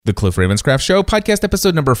The Cliff Ravenscraft Show, podcast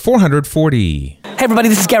episode number 440. Hey everybody,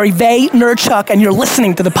 this is Gary Vay, Nerdchuck, and you're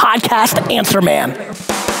listening to the podcast Answer Man.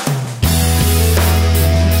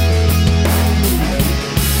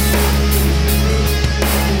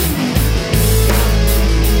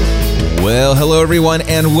 Well, hello everyone,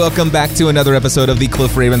 and welcome back to another episode of the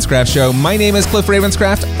Cliff Ravenscraft Show. My name is Cliff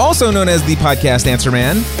Ravenscraft, also known as the podcast Answer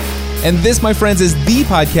Man. And this, my friends, is the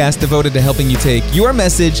podcast devoted to helping you take your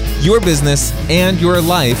message, your business, and your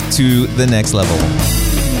life to the next level.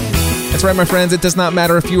 That's right, my friends. It does not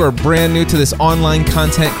matter if you are brand new to this online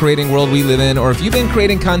content creating world we live in, or if you've been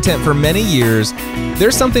creating content for many years.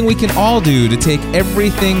 There's something we can all do to take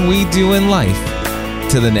everything we do in life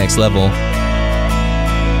to the next level.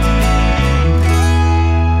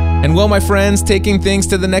 And well, my friends, taking things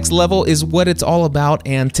to the next level is what it's all about.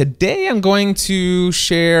 And today I'm going to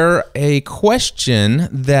share a question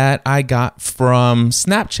that I got from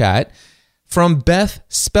Snapchat from Beth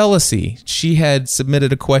Spellacy. She had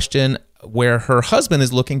submitted a question where her husband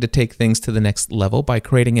is looking to take things to the next level by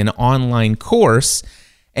creating an online course.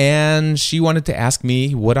 And she wanted to ask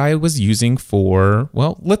me what I was using for,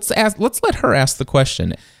 well, let's let her ask the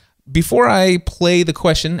question. Before I play the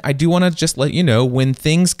question, I do want to just let you know when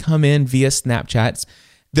things come in via Snapchat,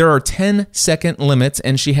 there are 10-second limits,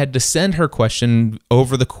 and she had to send her question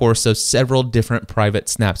over the course of several different private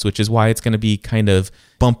snaps, which is why it's going to be kind of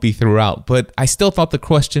bumpy throughout. But I still thought the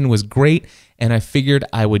question was great, and I figured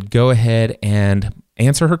I would go ahead and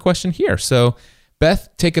answer her question here. So, Beth,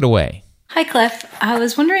 take it away. Hi, Cliff. I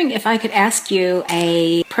was wondering if I could ask you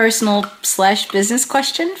a personal/business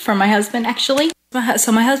question for my husband, actually.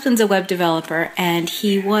 So my husband's a web developer, and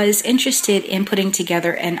he was interested in putting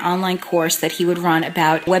together an online course that he would run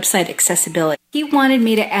about website accessibility. He wanted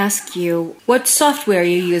me to ask you what software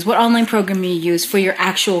you use, what online program you use for your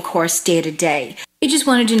actual course day to day. He just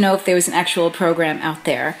wanted to know if there was an actual program out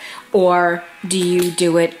there, or do you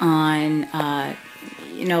do it on,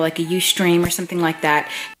 like a Ustream or something like that.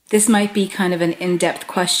 This might be kind of an in-depth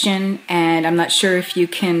question, and I'm not sure if you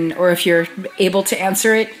can, or if you're able to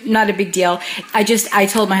answer it. Not a big deal. I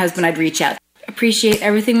told my husband I'd reach out. Appreciate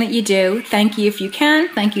everything that you do. Thank you if you can.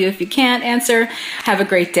 Thank you if you can't answer. Have a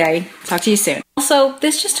great day. Talk to you soon. Also,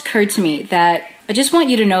 this just occurred to me that I just want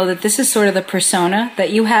you to know that this is sort of the persona that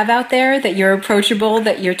you have out there, that you're approachable,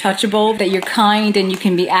 that you're touchable, that you're kind, and you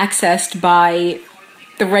can be accessed by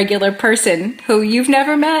the regular person who you've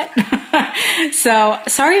never met. So,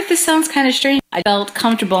 sorry if this sounds kind of strange. I felt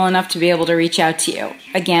comfortable enough to be able to reach out to you.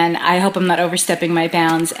 Again, I hope I'm not overstepping my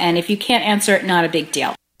bounds, and if you can't answer it, not a big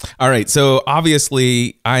deal. All right, so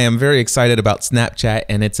obviously I am very excited about Snapchat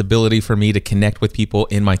and its ability for me to connect with people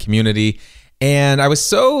in my community. And I was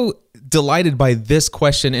so delighted by this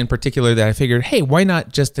question in particular that I figured, hey, why not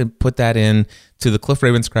just put that in to the Cliff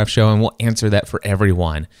Ravenscraft Show, and we'll answer that for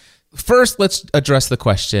everyone. First, let's address the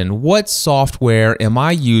question, what software am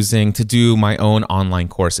I using to do my own online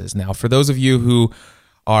courses? Now, for those of you who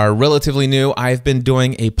are relatively new, I've been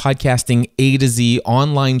doing a podcasting A to Z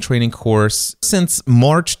online training course since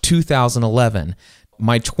March 2011.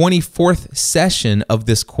 My 24th session of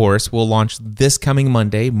this course will launch this coming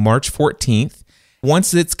Monday, March 14th.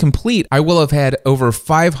 Once it's complete, I will have had over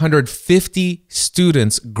 550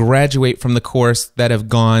 students graduate from the course that have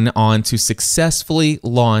gone on to successfully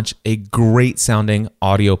launch a great sounding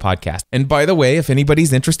audio podcast. And by the way, if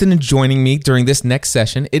anybody's interested in joining me during this next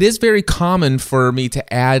session, it is very common for me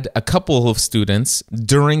to add a couple of students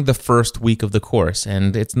during the first week of the course.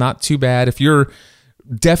 And it's not too bad. If you're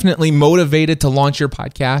definitely motivated to launch your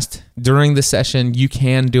podcast during the session, you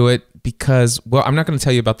can do it. Because, well, I'm not going to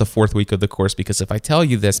tell you about the fourth week of the course, because if I tell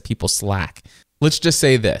you this, people slack. Let's just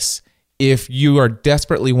say this. If you are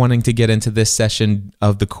desperately wanting to get into this session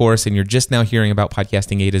of the course and you're just now hearing about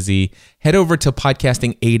Podcasting A to Z, head over to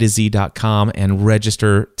podcastingatoz.com and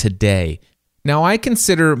register today. Now, I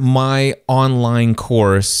consider my online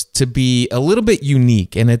course to be a little bit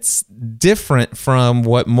unique, and it's different from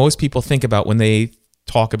what most people think about when they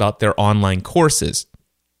talk about their online courses.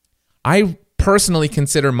 I personally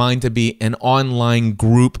consider mine to be an online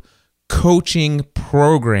group coaching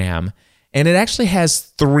program, and it actually has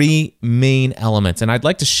three main elements, and I'd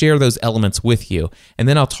like to share those elements with you, and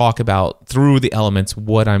then I'll talk about through the elements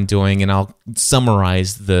what I'm doing, and I'll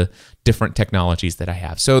summarize the different technologies that I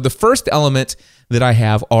have. So the first element that I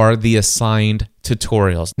have are the assigned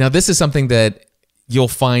tutorials. Now, this is something that you'll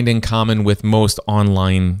find in common with most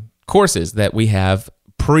online courses, that we have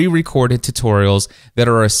pre-recorded tutorials that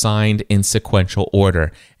are assigned in sequential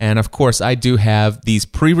order. And of course, I do have these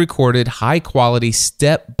pre-recorded, high-quality,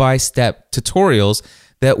 step-by-step tutorials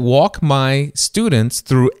that walk my students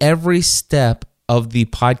through every step of the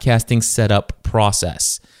podcasting setup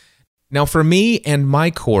process. Now, for me and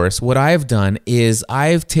my course, what I've done is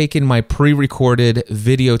I've taken my pre-recorded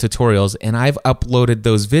video tutorials and I've uploaded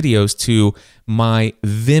those videos to my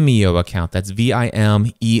Vimeo account. That's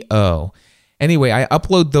Vimeo. Anyway, I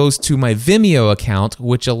upload those to my Vimeo account,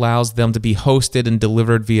 which allows them to be hosted and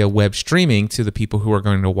delivered via web streaming to the people who are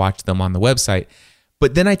going to watch them on the website.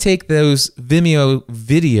 But then I take those Vimeo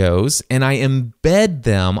videos and I embed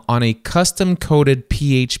them on a custom-coded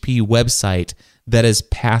PHP website that is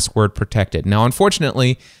password protected. Now,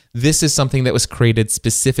 unfortunately, this is something that was created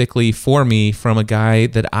specifically for me from a guy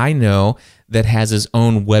that I know that has his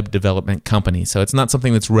own web development company. So it's not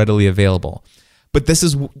something that's readily available. But this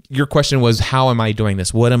is, your question was, how am I doing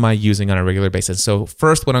this? What am I using on a regular basis? So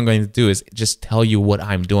first, what I'm going to do is just tell you what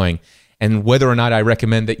I'm doing and whether or not I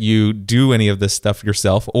recommend that you do any of this stuff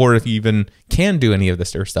yourself, or if you even can do any of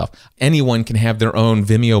this yourself. Anyone can have their own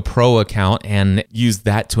Vimeo Pro account and use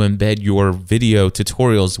that to embed your video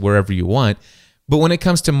tutorials wherever you want. But when it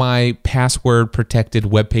comes to my password protected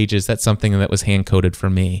web pages, that's something that was hand coded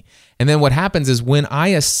for me. And then what happens is when I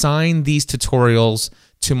assign these tutorials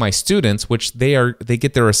to my students, which they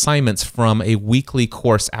get their assignments from a weekly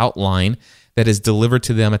course outline that is delivered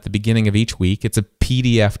to them at the beginning of each week. It's a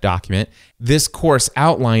PDF document. This course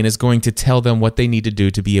outline is going to tell them what they need to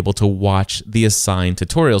do to be able to watch the assigned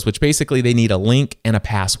tutorials, which basically they need a link and a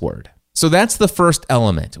password. So that's the first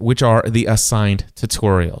element, which are the assigned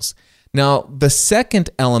tutorials. Now, the second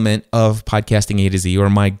element of Podcasting A to Z, or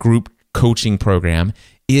my group coaching program,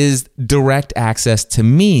 is direct access to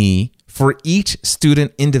me for each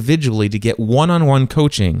student individually to get one-on-one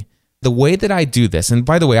coaching. The way that I do this, and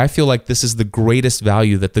by the way, I feel like this is the greatest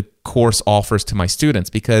value that the course offers to my students,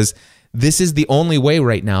 because this is the only way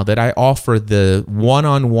right now that I offer the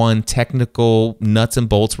one-on-one technical nuts and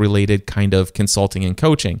bolts related kind of consulting and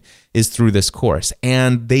coaching is through this course.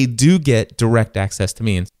 And they do get direct access to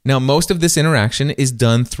me. Now, most of this interaction is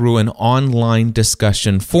done through an online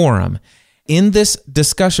discussion forum. In this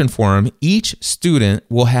discussion forum, each student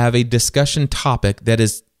will have a discussion topic that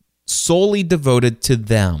is solely devoted to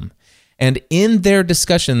them. And in their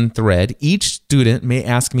discussion thread, each student may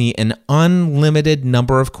ask me an unlimited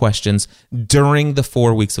number of questions during the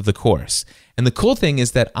 4 weeks of the course. And the cool thing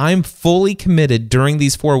is that I'm fully committed during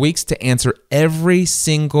these 4 weeks to answer every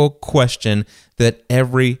single question that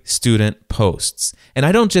every student posts. And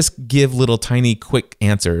I don't just give little tiny quick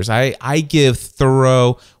answers. I give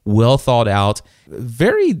thorough, well thought out,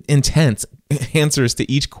 very intense answers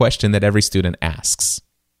to each question that every student asks.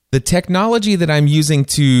 The technology that I'm using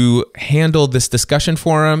to handle this discussion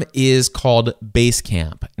forum is called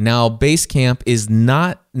Basecamp. Now, Basecamp is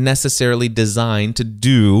not necessarily designed to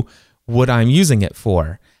do what I'm using it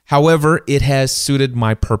for. However, it has suited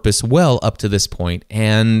my purpose well up to this point,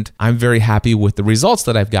 and I'm very happy with the results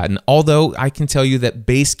that I've gotten. Although I can tell you that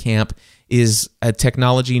Basecamp is a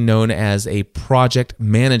technology known as a project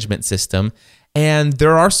management system, and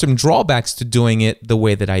there are some drawbacks to doing it the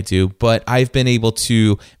way that I do, but I've been able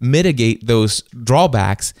to mitigate those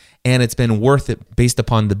drawbacks, and it's been worth it based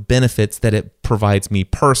upon the benefits that it provides me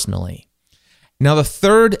personally. Now, the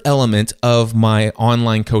third element of my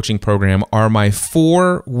online coaching program are my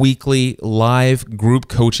 4 weekly live group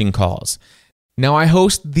coaching calls. Now, I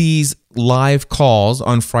host these live calls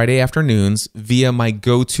on Friday afternoons via my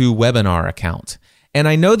GoToWebinar account. And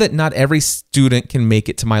I know that not every student can make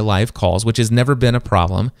it to my live calls, which has never been a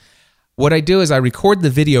problem. What I do is I record the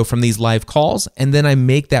video from these live calls, and then I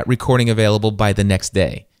make that recording available by the next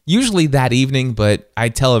day. Usually that evening, but I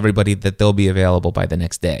tell everybody that they'll be available by the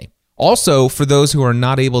next day. Also, for those who are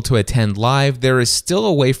not able to attend live, there is still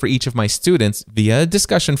a way for each of my students, via a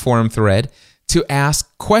discussion forum thread, to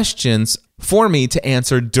ask questions for me to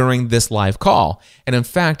answer during this live call. And in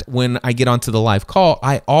fact, when I get onto the live call,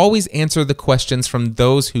 I always answer the questions from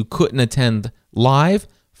those who couldn't attend live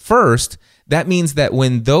first. That means that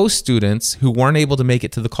when those students who weren't able to make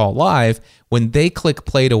it to the call live, when they click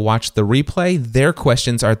play to watch the replay, their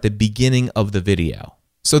questions are at the beginning of the video.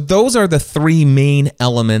 So those are the 3 main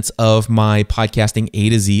elements of my Podcasting A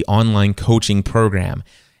to Z online coaching program.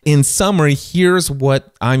 In summary, here's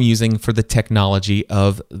what I'm using for the technology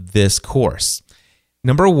of this course.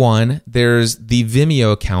 Number 1, there's the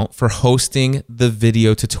Vimeo account for hosting the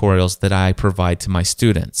video tutorials that I provide to my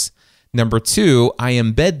students. Number 2, I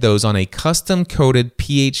embed those on a custom-coded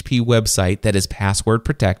PHP website that is password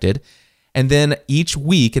protected. And then each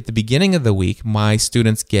week, at the beginning of the week, my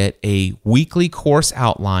students get a weekly course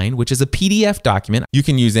outline, which is a PDF document. You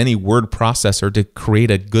can use any word processor to create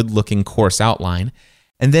a good-looking course outline.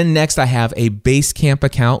 And then next, I have a Basecamp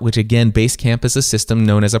account, which again, Basecamp is a system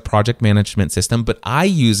known as a project management system, but I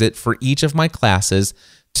use it for each of my classes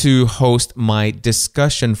to host my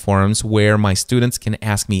discussion forums where my students can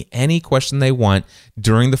ask me any question they want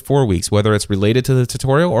during the 4 weeks, whether it's related to the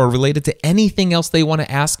tutorial or related to anything else they want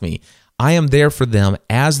to ask me. I am there for them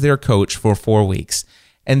as their coach for 4 weeks.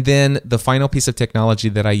 And then the final piece of technology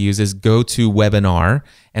that I use is GoToWebinar,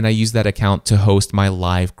 and I use that account to host my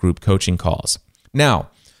live group coaching calls. Now,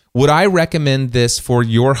 would I recommend this for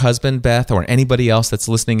your husband, Beth, or anybody else that's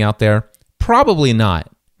listening out there? Probably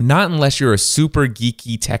not. Not unless you're a super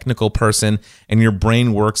geeky technical person and your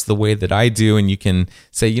brain works the way that I do, and you can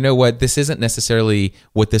say, you know what, this isn't necessarily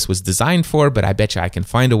what this was designed for, but I bet you I can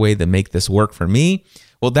find a way to make this work for me.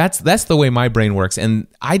 Well, that's the way my brain works. And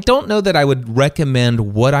I don't know that I would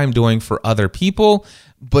recommend what I'm doing for other people,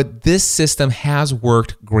 but this system has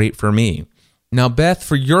worked great for me. Now, Beth,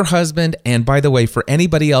 for your husband, and by the way, for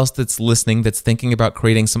anybody else that's listening that's thinking about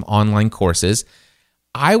creating some online courses,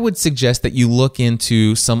 I would suggest that you look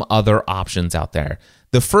into some other options out there.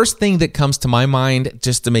 The first thing that comes to my mind,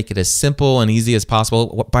 just to make it as simple and easy as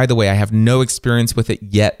possible, by the way, I have no experience with it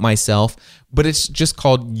yet myself, but it's just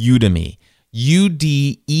called Udemy.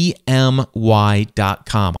 udemy.com.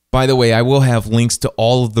 By the way, I will have links to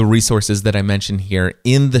all of the resources that I mentioned here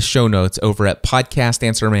in the show notes over at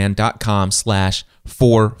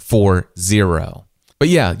podcastanswerman.com/440. But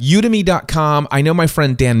yeah, udemy.com. I know my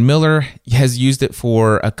friend Dan Miller has used it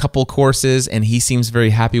for a couple courses and he seems very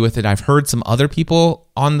happy with it. I've heard some other people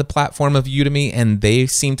on the platform of Udemy and they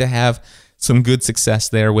seem to have some good success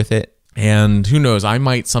there with it. And who knows, I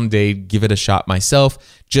might someday give it a shot myself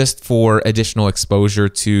just for additional exposure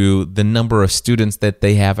to the number of students that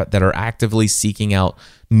they have that are actively seeking out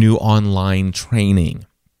new online training.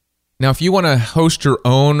 Now, if you want to host your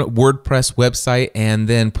own WordPress website and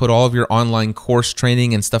then put all of your online course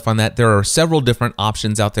training and stuff on that, there are several different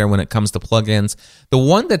options out there when it comes to plugins. The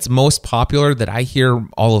one that's most popular that I hear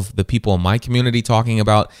all of the people in my community talking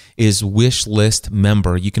about is Wishlist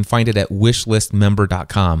Member. You can find it at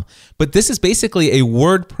wishlistmember.com. But this is basically a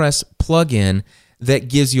WordPress plugin that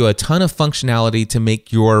gives you a ton of functionality to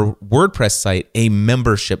make your WordPress site a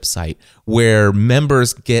membership site where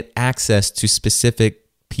members get access to specific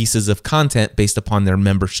pieces of content based upon their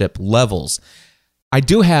membership levels. I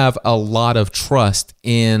do have a lot of trust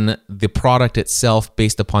in the product itself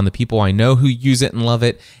based upon the people I know who use it and love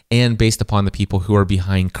it, and based upon the people who are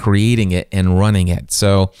behind creating it and running it.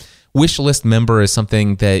 So Wishlist Member is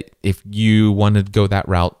something that if you wanted to go that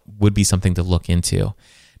route would be something to look into.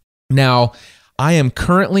 Now, I am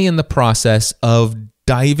currently in the process of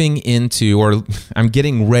diving into, or I'm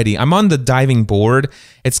getting ready. I'm on the diving board.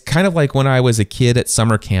 It's kind of like when I was a kid at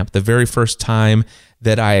summer camp, the very first time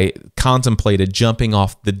that I contemplated jumping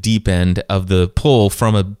off the deep end of the pool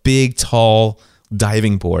from a big, tall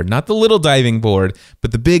diving board. Not the little diving board,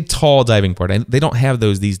 but the big, tall diving board. They don't have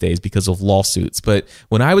those these days because of lawsuits. But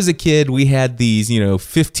when I was a kid, we had these,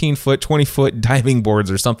 15-foot, 20-foot diving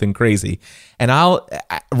boards or something crazy. And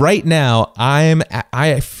right now,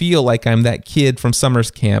 I feel like I'm that kid from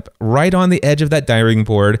summer's camp, right on the edge of that diving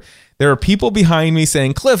board. There are people behind me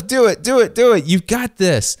saying, "Cliff, do it, do it, do it. You've got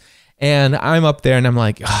this." And I'm up there and I'm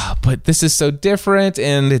like, but this is so different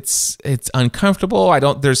and it's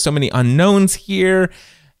uncomfortable. There's so many unknowns here.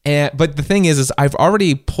 But the thing is I've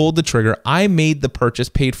already pulled the trigger. I made the purchase,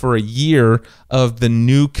 paid for a year of the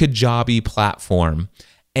new Kajabi platform.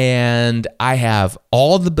 And I have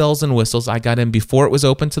all the bells and whistles. I got in before it was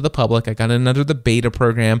open to the public. I got in under the beta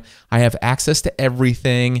program. I have access to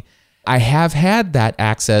everything. I have had that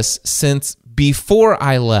access since before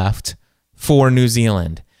I left for New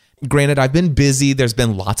Zealand. Granted, I've been busy. There's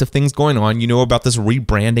been lots of things going on. You know about this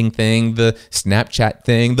rebranding thing, the Snapchat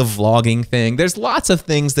thing, the vlogging thing. There's lots of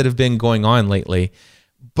things that have been going on lately.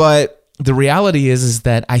 But the reality is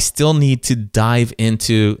that I still need to dive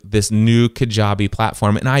into this new Kajabi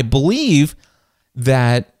platform. And I believe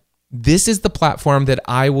that this is the platform that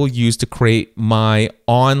I will use to create my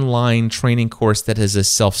online training course that is a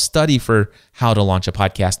self-study for how to launch a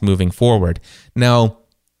podcast moving forward. Now,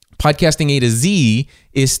 Podcasting A to Z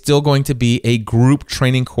is still going to be a group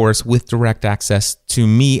training course with direct access to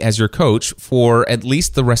me as your coach for at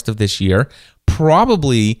least the rest of this year.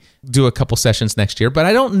 Probably do a couple sessions next year, but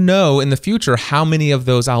I don't know in the future how many of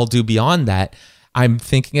those I'll do beyond that. I'm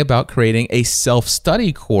thinking about creating a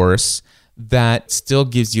self-study course that still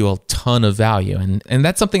gives you a ton of value. And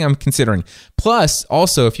that's something I'm considering. Plus,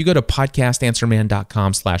 also, if you go to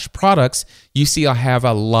podcastanswerman.com/products, you see I have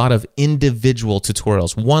a lot of individual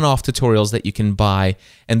tutorials, one-off tutorials that you can buy.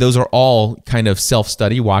 And those are all kind of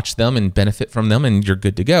self-study. Watch them and benefit from them, and you're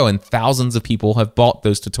good to go. And thousands of people have bought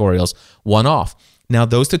those tutorials one-off. Now,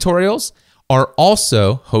 those tutorials are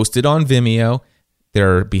also hosted on Vimeo,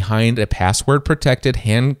 They're behind a password protected,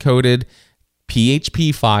 hand coded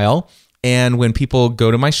PHP file. And when people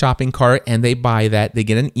go to my shopping cart and they buy that, they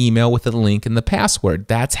get an email with a link and the password.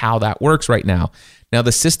 That's how that works right now. Now,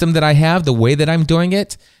 the system that I have, the way that I'm doing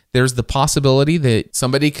it, there's the possibility that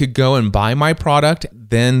somebody could go and buy my product,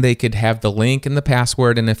 then they could have the link and the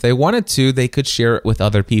password, and if they wanted to, they could share it with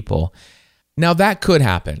other people. Now, that could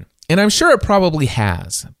happen, and I'm sure it probably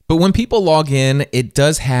has. But when people log in, it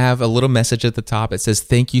does have a little message at the top. It says,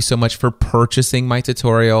 "Thank you so much for purchasing my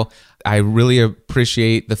tutorial. I really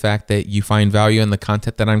appreciate the fact that you find value in the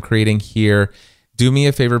content that I'm creating here. Do me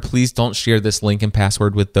a favor, please don't share this link and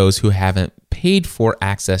password with those who haven't paid for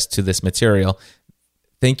access to this material.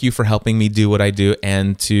 Thank you for helping me do what I do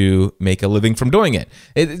and to make a living from doing it."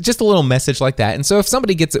 Just a little message like that. And so if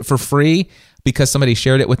somebody gets it for free because somebody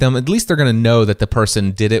shared it with them, at least they're going to know that the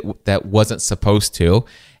person did it that wasn't supposed to.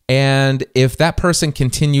 And if that person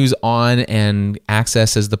continues on and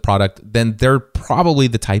accesses the product, then they're probably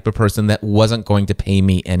the type of person that wasn't going to pay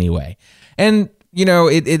me anyway. And,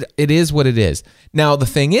 it is what it is. Now, the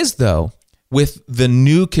thing is, though, with the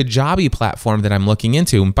new Kajabi platform that I'm looking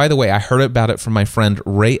into, and by the way, I heard about it from my friend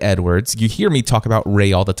Ray Edwards. You hear me talk about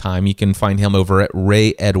Ray all the time. You can find him over at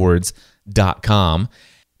rayedwards.com.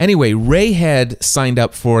 Anyway, Ray had signed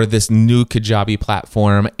up for this new Kajabi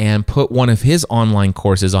platform and put one of his online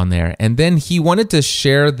courses on there. And then he wanted to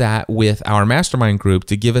share that with our mastermind group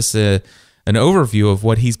to give us an overview of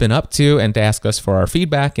what he's been up to and to ask us for our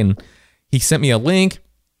feedback. And he sent me a link.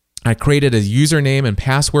 I created a username and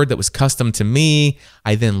password that was custom to me.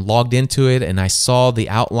 I then logged into it and I saw the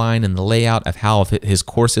outline and the layout of how his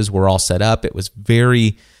courses were all set up. It was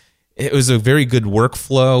a very good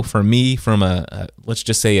workflow for me from let's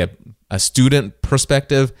just say a student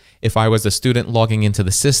perspective, if I was a student logging into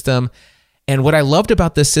the system. And what I loved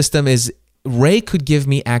about this system is Ray could give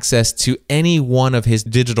me access to any one of his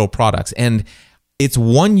digital products. And it's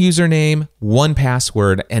one username, one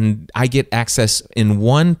password, and I get access in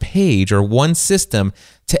one page or one system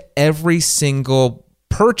to every single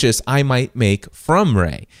purchase I might make from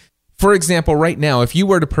Ray. For example, right now, if you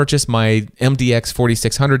were to purchase my MDX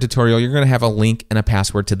 4600 tutorial, you're going to have a link and a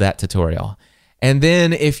password to that tutorial. And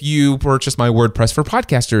then if you purchase my WordPress for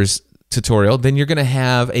Podcasters tutorial, then you're going to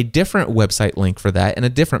have a different website link for that and a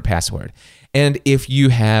different password. And if you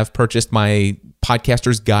have purchased my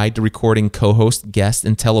Podcaster's Guide to Recording Co-host, Guest,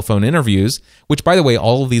 and Telephone Interviews, which, by the way,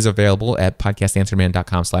 all of these are available at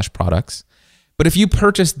podcastanswerman.com/products. But if you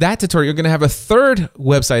purchase that tutorial, you're going to have a third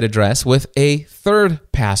website address with a third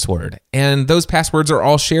password. And those passwords are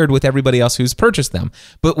all shared with everybody else who's purchased them.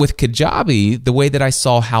 But with Kajabi, the way that I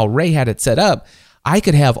saw how Ray had it set up, I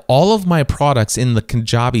could have all of my products in the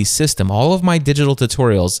Kajabi system, all of my digital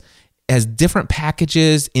tutorials as different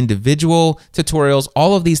packages, individual tutorials,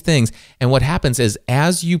 all of these things. And what happens is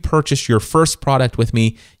as you purchase your first product with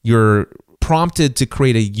me, you're prompted to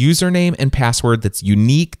create a username and password that's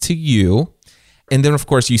unique to you. And then, of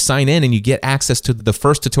course, you sign in and you get access to the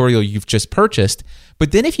first tutorial you've just purchased.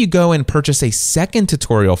 But then if you go and purchase a second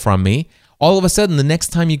tutorial from me, all of a sudden, the next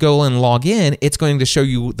time you go and log in, it's going to show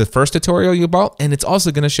you the first tutorial you bought, and it's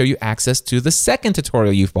also going to show you access to the second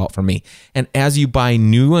tutorial you've bought from me. And as you buy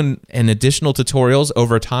new and additional tutorials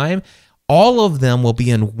over time, all of them will be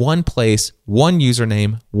in one place, one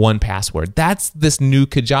username, one password. That's this new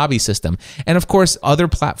Kajabi system. And of course, other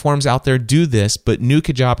platforms out there do this, but new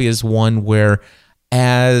Kajabi is one where,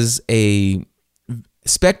 as a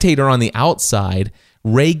spectator on the outside,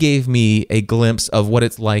 Ray gave me a glimpse of what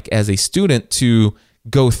it's like as a student to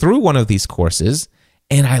go through one of these courses,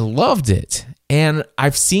 and I loved it. And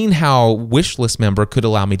I've seen how Wishlist Member could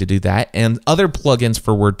allow me to do that, and other plugins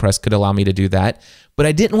for WordPress could allow me to do that, but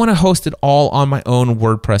I didn't want to host it all on my own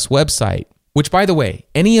WordPress website. Which, by the way,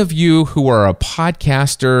 any of you who are a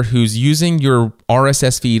podcaster who's using your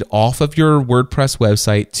RSS feed off of your WordPress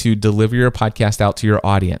website to deliver your podcast out to your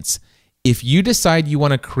audience, if you decide you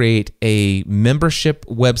want to create a membership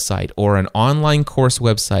website or an online course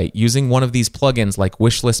website using one of these plugins like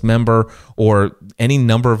Wishlist Member or any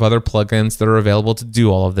number of other plugins that are available to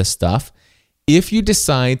do all of this stuff, if you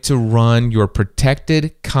decide to run your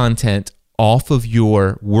protected content off of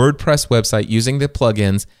your WordPress website using the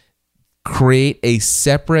plugins, create a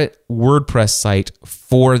separate WordPress site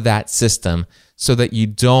for that system so that you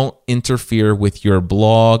don't interfere with your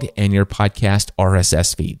blog and your podcast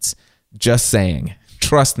RSS feeds. Just saying.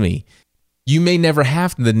 Trust me. You may never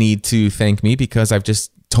have the need to thank me because I've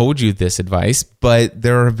just told you this advice, but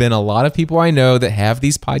there have been a lot of people I know that have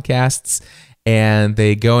these podcasts and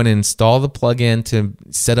they go and install the plugin to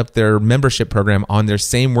set up their membership program on their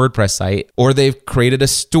same WordPress site, or they've created a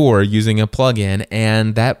store using a plugin,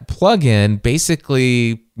 and that plugin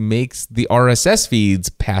basically makes the RSS feeds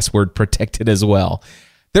password protected as well.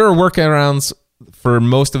 There are workarounds for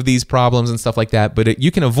most of these problems and stuff like that, but you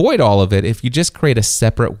can avoid all of it if you just create a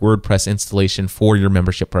separate WordPress installation for your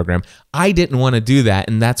membership program. I didn't want to do that,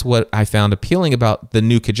 and that's what I found appealing about the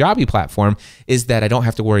new Kajabi platform, is that I don't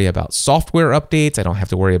have to worry about software updates. I don't have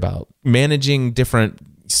to worry about managing different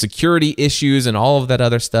security issues and all of that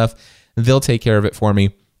other stuff. They'll take care of it for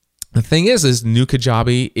me. The thing is new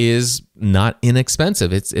Kajabi is not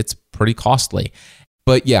inexpensive. It's pretty costly.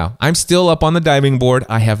 But yeah, I'm still up on the diving board.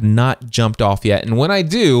 I have not jumped off yet. And when I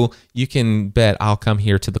do, you can bet I'll come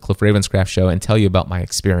here to the Cliff Ravenscraft Show and tell you about my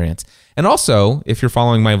experience. And also, if you're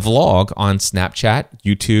following my vlog on Snapchat,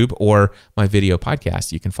 YouTube, or my video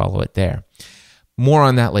podcast, you can follow it there. More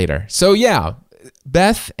on that later. So yeah,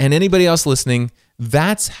 Beth and anybody else listening,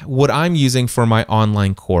 that's what I'm using for my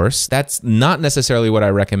online course. That's not necessarily what I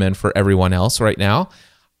recommend for everyone else right now.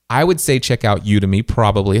 I would say check out Udemy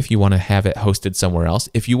probably if you want to have it hosted somewhere else.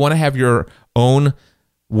 If you want to have your own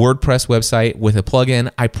WordPress website with a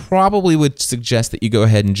plugin, I probably would suggest that you go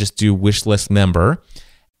ahead and just do wishlist member.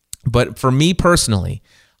 But for me personally,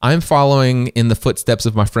 I'm following in the footsteps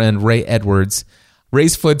of my friend Ray Edwards.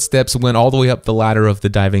 Ray's footsteps went all the way up the ladder of the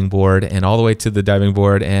diving board and all the way to the diving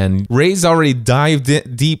board. And Ray's already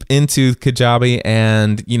dived deep into Kajabi,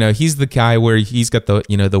 and he's the guy where he's got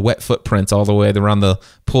the wet footprints all the way around the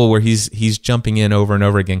pool where he's jumping in over and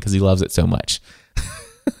over again because he loves it so much.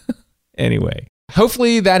 Anyway,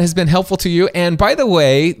 hopefully that has been helpful to you. And by the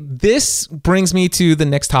way, this brings me to the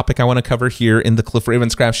next topic I want to cover here in the Cliff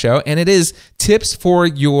Ravenscraft Show, and it is tips for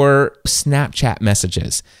your Snapchat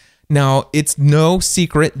messages. Now, it's no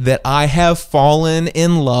secret that I have fallen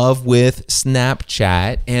in love with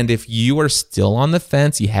Snapchat, and if you are still on the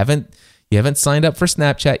fence, you haven't signed up for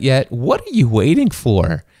Snapchat yet, what are you waiting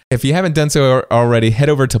for? If you haven't done so already, head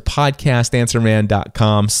over to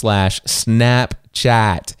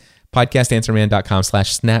podcastanswerman.com/Snapchat.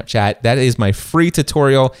 podcastanswerman.com/Snapchat. That is my free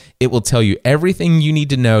tutorial. It will tell you everything you need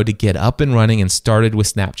to know to get up and running and started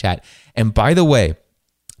with Snapchat. And by the way,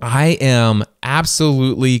 I am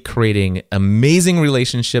absolutely creating amazing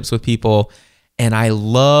relationships with people, and I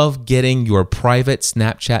love getting your private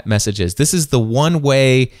Snapchat messages. This is the one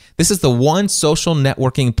social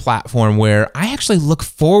networking platform where I actually look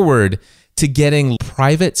forward to getting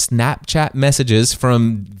private Snapchat messages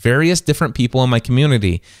from various different people in my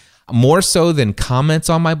community. More so than comments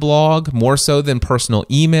on my blog, more so than personal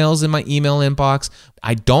emails in my email inbox.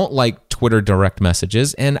 I don't like Twitter direct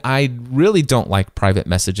messages, and I really don't like private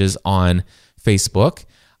messages on Facebook.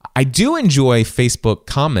 I do enjoy Facebook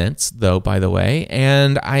comments, though, by the way,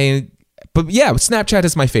 but yeah, Snapchat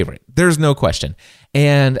is my favorite. There's no question.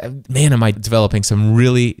 And man, am I developing some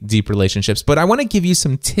really deep relationships. But I want to give you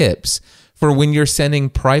some tips for when you're sending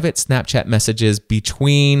private Snapchat messages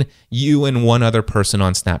between you and one other person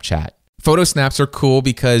on Snapchat. Photo snaps are cool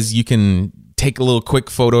because you can take a little quick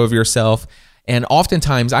photo of yourself. And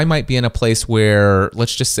oftentimes I might be in a place where,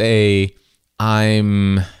 let's just say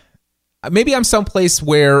I'm someplace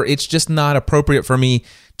where it's just not appropriate for me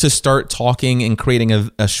to start talking and creating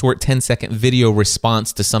a short 10-second video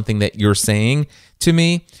response to something that you're saying to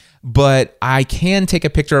me. But I can take a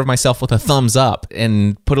picture of myself with a thumbs up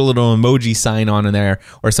and put a little emoji sign on in there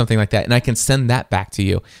or something like that, and I can send that back to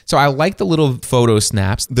you. So I like the little photo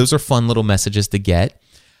snaps. Those are fun little messages to get.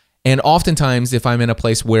 And oftentimes, if I'm in a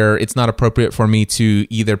place where it's not appropriate for me to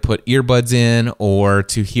either put earbuds in or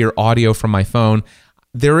to hear audio from my phone,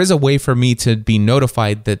 there is a way for me to be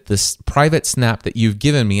notified that this private snap that you've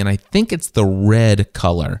given me, and I think it's the red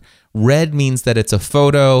color. Red means that it's a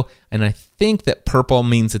photo, and I think that purple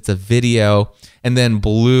means it's a video, and then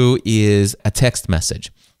blue is a text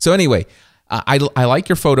message. So anyway, I like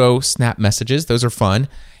your photo snap messages. Those are fun.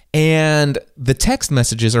 And the text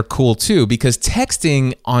messages are cool too, because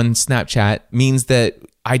texting on Snapchat means that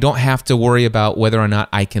I don't have to worry about whether or not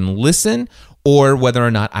I can listen or whether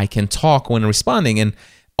or not I can talk when responding. And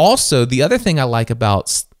also, the other thing I like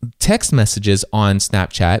about text messages on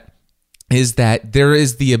Snapchat is that there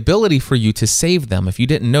is the ability for you to save them if you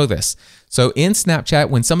didn't know this. So in Snapchat,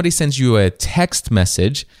 when somebody sends you a text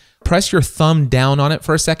message, press your thumb down on it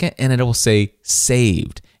for a second and it will say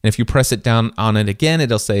saved. And if you press it down on it again,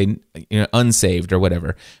 it'll say unsaved or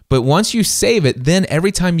whatever. But once you save it, then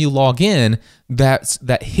every time you log in,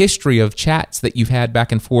 that history of chats that you've had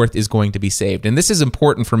back and forth is going to be saved. And this is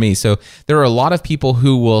important for me. So there are a lot of people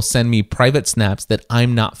who will send me private snaps that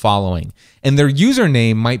I'm not following. And their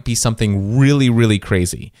username might be something really, really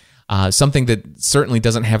crazy. something that certainly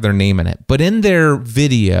doesn't have their name in it. But in their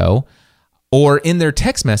video or in their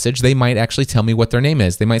text message, they might actually tell me what their name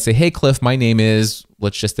is. They might say, hey, Cliff, my name is,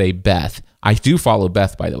 let's just say Beth. I do follow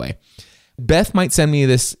Beth, by the way. Beth might send me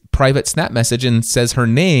this private Snap message and says her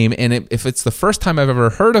name. And if it's the first time I've ever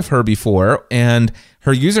heard of her before and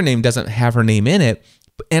her username doesn't have her name in it,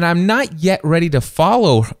 and I'm not yet ready to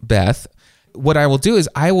follow Beth, what I will do is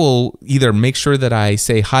I will either make sure that I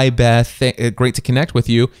say, hi, Beth, great to connect with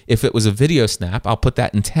you. If it was a video snap, I'll put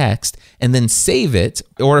that in text and then save it.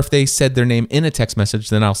 Or if they said their name in a text message,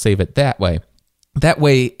 then I'll save it that way. That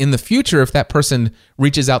way, in the future, if that person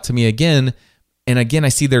reaches out to me again, and again, I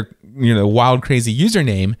see their wild, crazy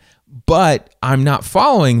username, but I'm not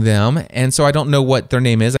following them, and so I don't know what their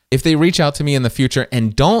name is. If they reach out to me in the future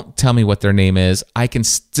and don't tell me what their name is, I can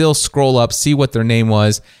still scroll up, see what their name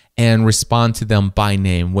was, and respond to them by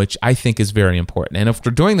name, which I think is very important. And if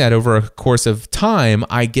we're doing that over a course of time,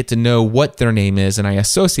 I get to know what their name is and I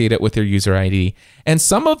associate it with their user ID. And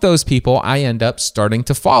some of those people I end up starting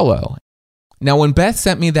to follow. Now, when Beth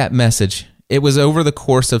sent me that message, it was over the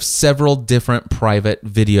course of several different private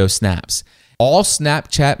video snaps. All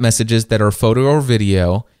Snapchat messages that are photo or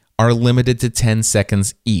video are limited to 10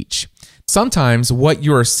 seconds each. Sometimes what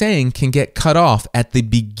you are saying can get cut off at the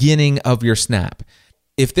beginning of your snap.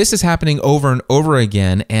 If this is happening over and over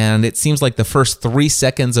again, and it seems like the first 3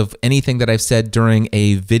 seconds of anything that I've said during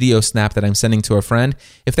a video snap that I'm sending to a friend,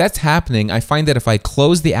 if that's happening, I find that if I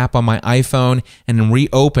close the app on my iPhone and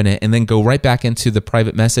reopen it and then go right back into the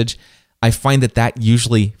private message, I find that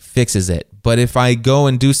usually fixes it. But if I go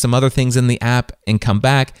and do some other things in the app and come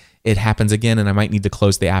back, it happens again and I might need to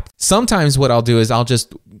close the app. Sometimes what I'll do is I'll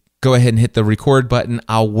just go ahead and hit the record button.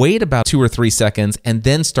 I'll wait about 2 or 3 seconds and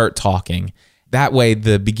then start talking. That way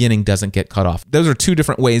the beginning doesn't get cut off. Those are 2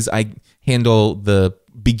 different ways I handle the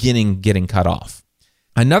beginning getting cut off.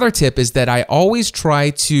 Another tip is that I always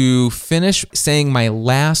try to finish saying my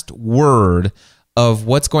last word of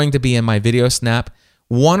what's going to be in my video snap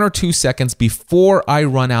 1 or 2 seconds before I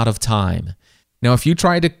run out of time. Now, if you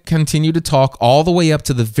try to continue to talk all the way up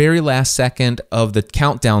to the very last second of the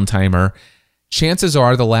countdown timer, chances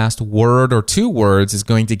are the last word or 2 words is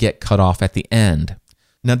going to get cut off at the end.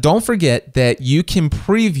 Now, don't forget that you can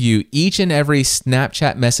preview each and every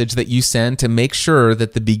Snapchat message that you send to make sure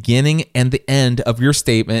that the beginning and the end of your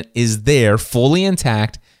statement is there fully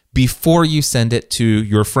intact before you send it to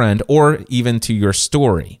your friend or even to your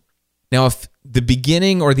story. Now, if the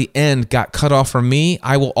beginning or the end got cut off from me,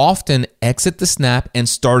 I will often exit the snap and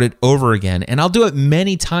start it over again. And I'll do it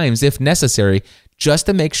many times if necessary, just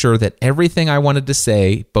to make sure that everything I wanted to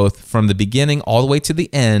say, both from the beginning all the way to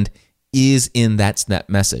the end, is in that snap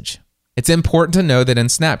message. It's important to know that in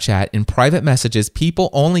Snapchat, in private messages, people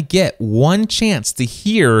only get one chance to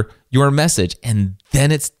hear your message and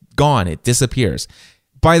then it's gone. It disappears.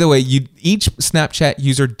 By the way, each Snapchat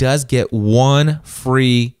user does get one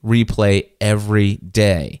free replay every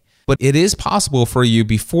day. But it is possible for you,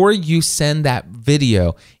 before you send that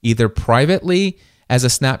video, either privately as a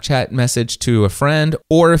Snapchat message to a friend,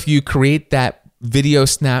 or if you create that video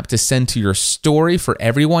snap to send to your story for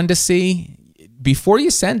everyone to see, before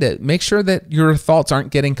you send it, make sure that your thoughts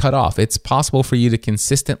aren't getting cut off. It's possible for you to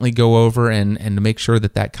consistently go over and make sure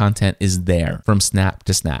that content is there from snap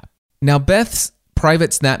to snap. Now, Beth's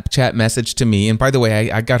private Snapchat message to me, and by the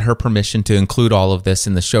way, I got her permission to include all of this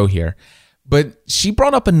in the show here, but she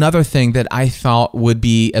brought up another thing that I thought would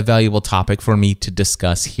be a valuable topic for me to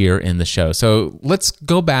discuss here in the show. So let's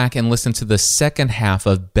go back and listen to the second half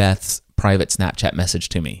of Beth's private Snapchat message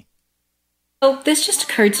to me. So this just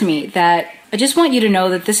occurred to me that I just want you to know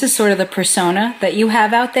that this is sort of the persona that you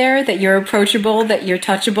have out there, that you're approachable, that you're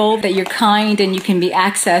touchable, that you're kind, and you can be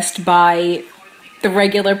accessed by the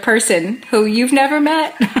regular person who you've never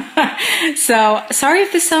met. So sorry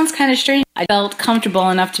if this sounds kind of strange. I felt comfortable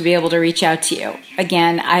enough to be able to reach out to you.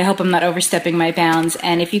 Again, I hope I'm not overstepping my bounds,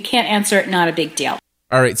 and if you can't answer it, not a big deal.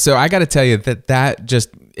 All right, so I got to tell you that just,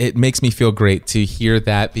 it makes me feel great to hear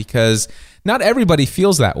that, because not everybody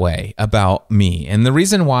feels that way about me. And the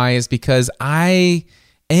reason why is because I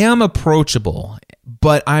am approachable,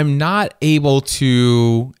 but I'm not able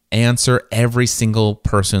to answer every single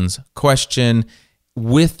person's question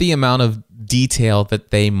with the amount of detail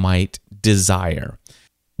that they might desire.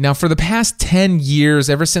 Now, for the past 10 years,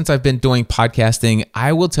 ever since I've been doing podcasting,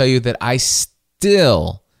 I will tell you that I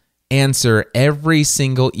still answer every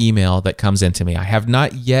single email that comes into me. I have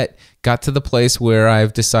not yet got to the place where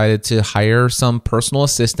I've decided to hire some personal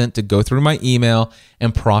assistant to go through my email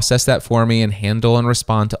and process that for me and handle and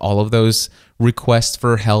respond to all of those requests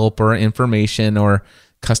for help or information or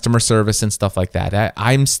customer service and stuff like that.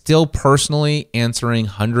 I'm still personally answering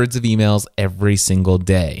hundreds of emails every single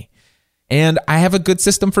day. And I have a good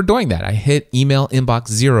system for doing that. I hit email inbox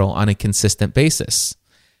 0 on a consistent basis.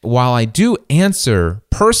 While I do answer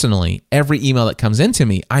personally every email that comes into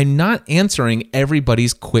me, I'm not answering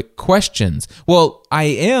everybody's quick questions. Well, I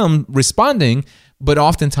am responding, but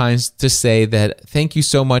oftentimes to say that thank you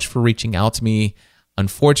so much for reaching out to me.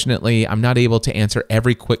 Unfortunately, I'm not able to answer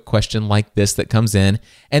every quick question like this that comes in.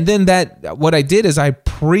 And then what I did is I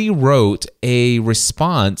pre-wrote a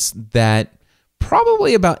response that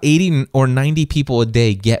probably about 80 or 90 people a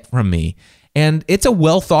day get from me. And it's a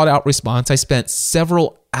well thought out response. I spent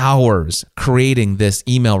several hours creating this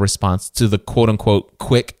email response to the quote unquote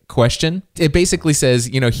quick question. It basically says,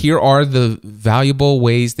 here are the valuable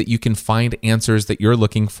ways that you can find answers that you're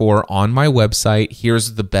looking for on my website.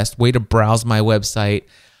 Here's the best way to browse my website.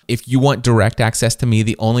 If you want direct access to me,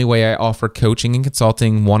 the only way I offer coaching and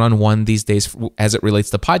consulting one-on-one these days as it relates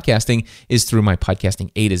to podcasting is through my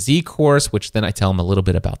Podcasting A to Z course, which then I tell them a little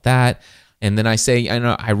bit about that. And then I say,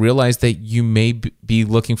 I realize that you may be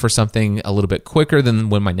looking for something a little bit quicker than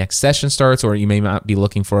when my next session starts, or you may not be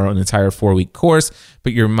looking for an entire 4-week course,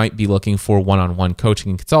 but you might be looking for one-on-one coaching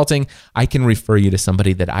and consulting. I can refer you to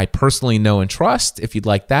somebody that I personally know and trust. If you'd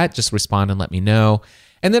like that, just respond and let me know.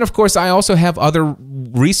 And then, of course, I also have other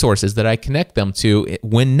resources that I connect them to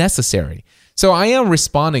when necessary. So I am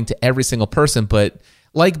responding to every single person, but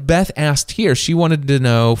like Beth asked here, she wanted to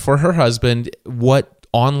know for her husband, what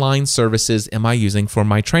online services am I using for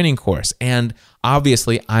my training course? And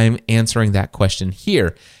obviously, I'm answering that question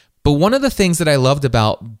here. But one of the things that I loved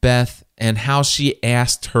about Beth and how she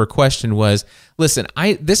asked her question was, listen,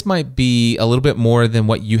 this might be a little bit more than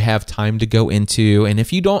what you have time to go into. And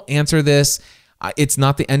if you don't answer this, it's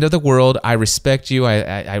not the end of the world. I respect you.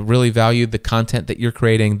 I really value the content that you're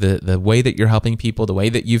creating, the way that you're helping people, the way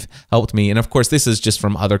that you've helped me. And of course, this is just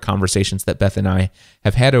from other conversations that Beth and I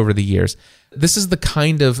have had over the years. This is the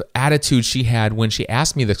kind of attitude she had when she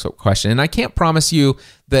asked me this question. And I can't promise you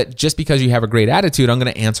that just because you have a great attitude, I'm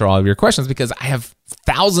going to answer all of your questions, because I have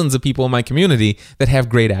thousands of people in my community that have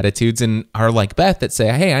great attitudes and are like Beth that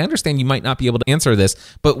say, hey, I understand you might not be able to answer this,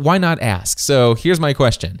 but why not ask? So here's my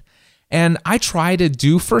question. And I try to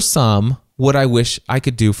do for some what I wish I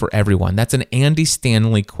could do for everyone. That's an Andy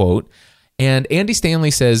Stanley quote. And Andy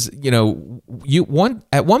Stanley says,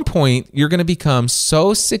 at one point, you're going to become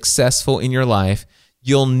so successful in your life,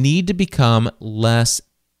 you'll need to become less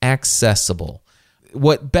accessible.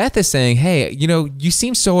 What Beth is saying, hey, you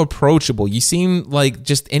seem so approachable. You seem like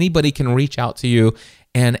just anybody can reach out to you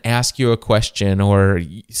and ask you a question or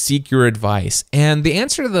seek your advice. And the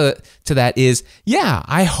answer to that is, yeah,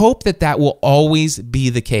 I hope that will always be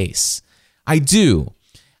the case. I do.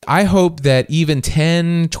 I hope that even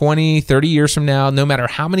 10, 20, 30 years from now, no matter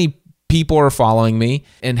how many people are following me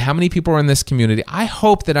and how many people are in this community, I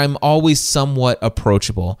hope that I'm always somewhat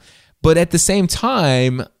approachable. But at the same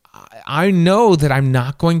time, I know that I'm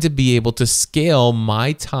not going to be able to scale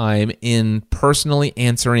my time in personally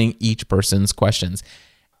answering each person's questions.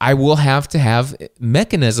 I will have to have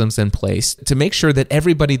mechanisms in place to make sure that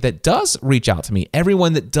everybody that does reach out to me,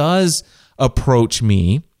 everyone that does approach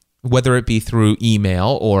me, whether it be through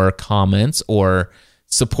email or comments or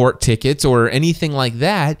support tickets or anything like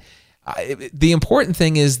that, the important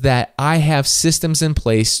thing is that I have systems in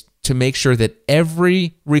place to make sure that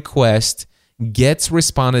every request gets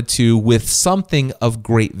responded to with something of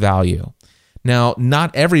great value. Now,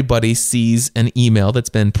 not everybody sees an email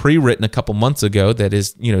that's been pre-written a couple months ago that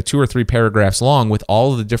is, 2 or 3 paragraphs long with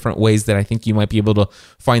all of the different ways that I think you might be able to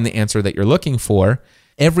find the answer that you're looking for.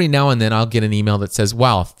 Every now and then I'll get an email that says,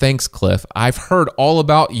 wow, thanks, Cliff. I've heard all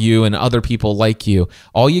about you and other people like you.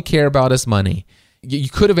 All you care about is money. You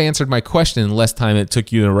could have answered my question in less time it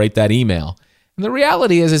took you to write that email. And the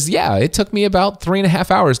reality is yeah, it took me about 3.5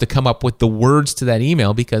 hours to come up with the words to that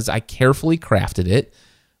email because I carefully crafted it.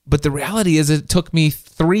 But the reality is it took me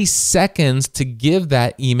 3 seconds to give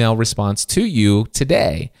that email response to you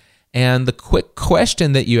today. And the quick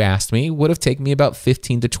question that you asked me would have taken me about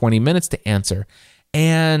 15 to 20 minutes to answer.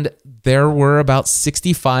 And there were about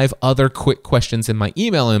 65 other quick questions in my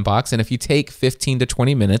email inbox. And if you take 15 to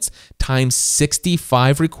 20 minutes times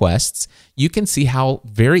 65 requests, you can see how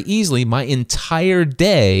very easily my entire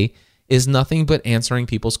day is nothing but answering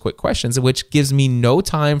people's quick questions, which gives me no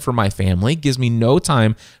time for my family, gives me no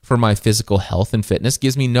time for my physical health and fitness,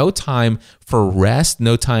 gives me no time for rest,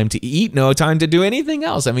 no time to eat, no time to do anything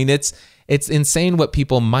else. I mean, it's insane what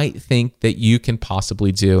people might think that you can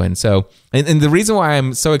possibly do. And so, and the reason why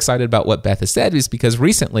I'm so excited about what Beth has said is because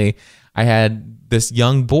recently I had this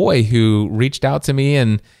young boy who reached out to me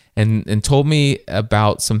and and told me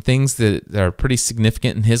about some things that are pretty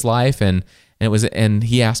significant in his life, and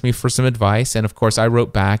he asked me for some advice, and of course I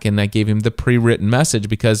wrote back and I gave him the pre-written message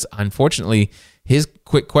because unfortunately his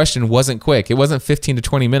quick question wasn't quick. It wasn't 15 to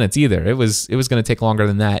 20 minutes either. It was going to take longer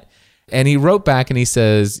than that. And he wrote back and he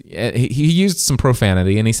says, he used some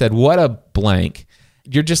profanity and he said, "What a blank.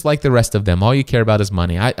 You're just like the rest of them. All you care about is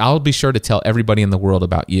money. I'll be sure to tell everybody in the world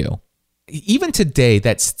about you." Even today,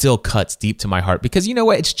 that still cuts deep to my heart because you know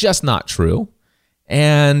what? It's just not true.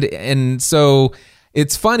 And so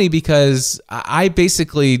it's funny because I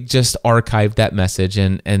basically just archived that message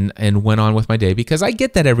and went on with my day because I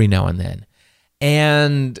get that every now and then.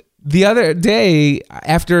 And the other day,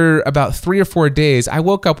 after about 3 or 4 days, I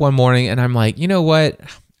woke up one morning and I'm like, you know what?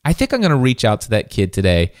 I think I'm going to reach out to that kid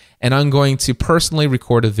today and I'm going to personally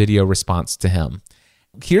record a video response to him.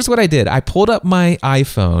 Here's what I did. I pulled up my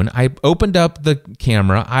iPhone. I opened up the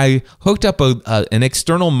camera. I hooked up an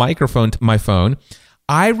external microphone to my phone.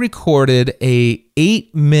 I recorded a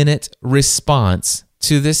 8-minute response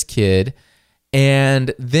to this kid.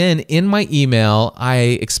 And then in my email, I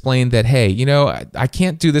explained that, hey, I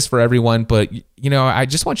can't do this for everyone, but, I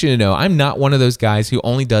just want you to know I'm not one of those guys who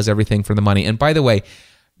only does everything for the money. And by the way,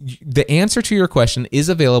 the answer to your question is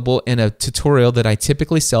available in a tutorial that I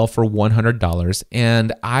typically sell for $100.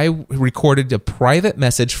 And I recorded a private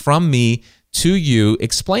message from me to you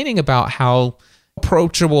explaining about how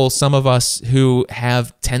approachable some of us who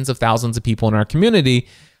have tens of thousands of people in our community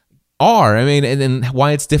are. I mean, and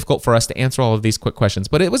why it's difficult for us to answer all of these quick questions.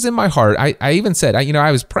 But it was in my heart. I even said,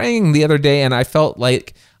 I was praying the other day and I felt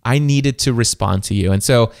like I needed to respond to you. And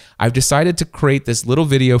so I've decided to create this little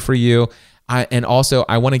video for you. And also,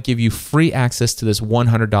 I want to give you free access to this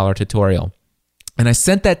 $100 tutorial. And I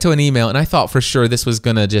sent that to an email, and I thought for sure this was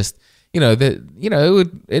gonna just,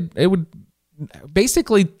 it would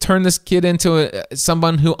basically turn this kid into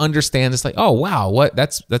someone who understands. It's like, oh wow,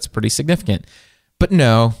 that's pretty significant. But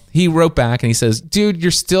no, he wrote back and he says, "Dude,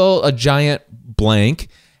 you're still a giant blank,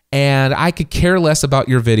 and I could care less about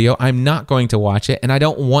your video. I'm not going to watch it, and I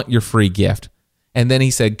don't want your free gift." And then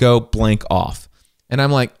he said, "Go blank off." And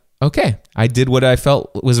I'm like, okay, I did what I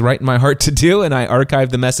felt was right in my heart to do, and I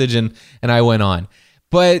archived the message and I went on.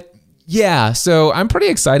 But yeah, so I'm pretty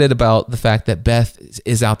excited about the fact that Beth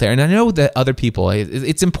is out there. And I know that other people,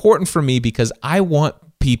 it's important for me because I want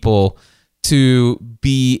people to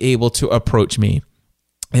be able to approach me.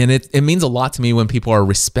 And it means a lot to me when people are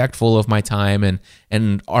respectful of my time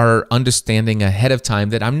and are understanding ahead of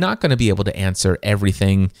time that I'm not going to be able to answer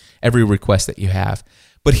everything, every request that you have.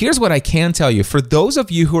 But here's what I can tell you. For those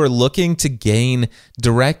of you who are looking to gain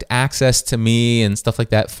direct access to me and stuff like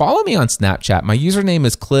that, follow me on Snapchat. My username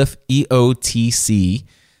is Cliff EOTC.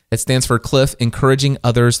 It stands for Cliff Encouraging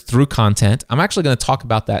Others Through Content. I'm actually going to talk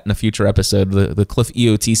about that in a future episode, the Cliff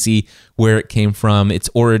EOTC, where it came from, its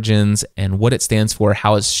origins, and what it stands for,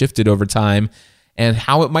 how it's shifted over time, and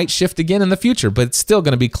how it might shift again in the future. But it's still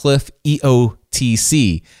going to be Cliff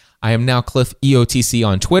EOTC. I am now Cliff EOTC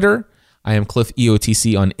on Twitter. I am Cliff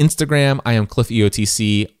EOTC on Instagram. I am Cliff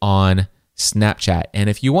EOTC on Snapchat.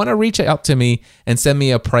 And if you want to reach out to me and send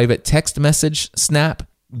me a private text message snap,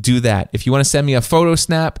 do that. If you want to send me a photo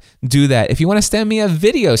snap, do that. If you want to send me a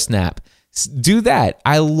video snap, do that.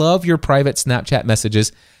 I love your private Snapchat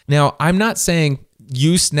messages. Now, I'm not saying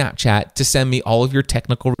use Snapchat to send me all of your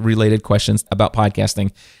technical related questions about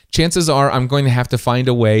podcasting. Chances are I'm going to have to find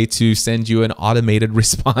a way to send you an automated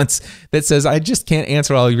response that says, I just can't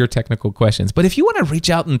answer all of your technical questions. But if you want to reach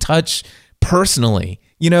out and touch personally,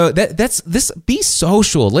 be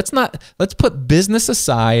social. Let's put business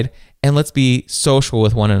aside and let's be social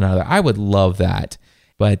with one another. I would love that.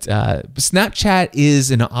 But Snapchat is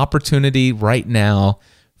an opportunity right now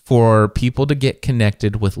for people to get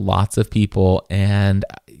connected with lots of people. And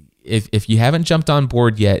if you haven't jumped on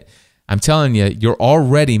board yet, I'm telling you, you're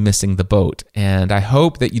already missing the boat. And I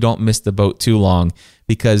hope that you don't miss the boat too long,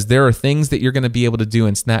 because there are things that you're going to be able to do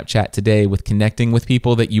in Snapchat today with connecting with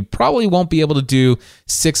people that you probably won't be able to do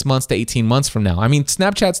 6 months to 18 months from now. I mean,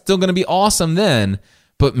 Snapchat's still going to be awesome then,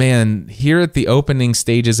 but man, here at the opening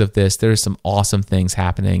stages of this, there's some awesome things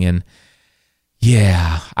happening. And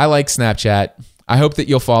yeah, I like Snapchat. I hope that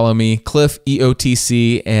you'll follow me, Cliff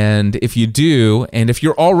EOTC, and if you do, and if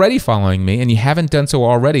you're already following me and you haven't done so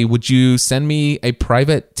already, would you send me a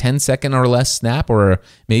private 10-second or less snap, or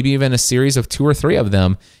maybe even a series of 2 or 3 of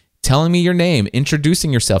them, telling me your name,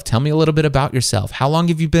 introducing yourself, tell me a little bit about yourself. How long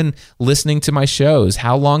have you been listening to my shows?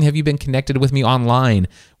 How long have you been connected with me online?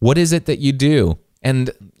 What is it that you do?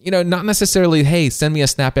 And not necessarily, hey, send me a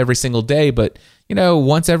snap every single day, but,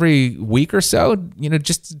 once every week or so,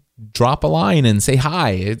 just drop a line and say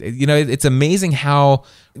hi. It's amazing how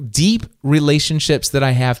deep relationships that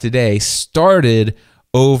I have today started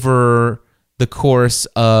over the course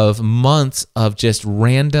of months of just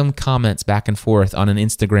random comments back and forth on an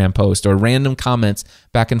Instagram post or random comments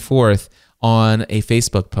back and forth on a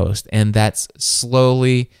Facebook post. And that's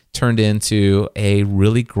slowly turned into a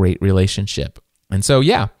really great relationship. And so,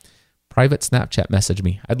 yeah, private Snapchat message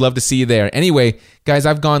me. I'd love to see you there. Anyway, guys,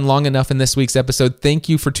 I've gone long enough in this week's episode. Thank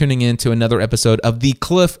you for tuning in to another episode of the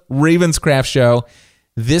Cliff Ravenscraft Show.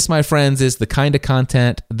 This, my friends, is the kind of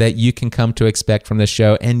content that you can come to expect from this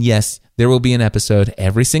show. And yes, there will be an episode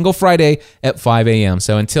every single Friday at 5 a.m.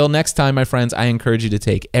 So until next time, my friends, I encourage you to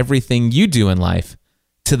take everything you do in life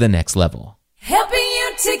to the next level. Helping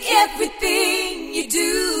you take everything you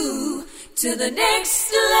do to the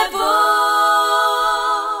next level.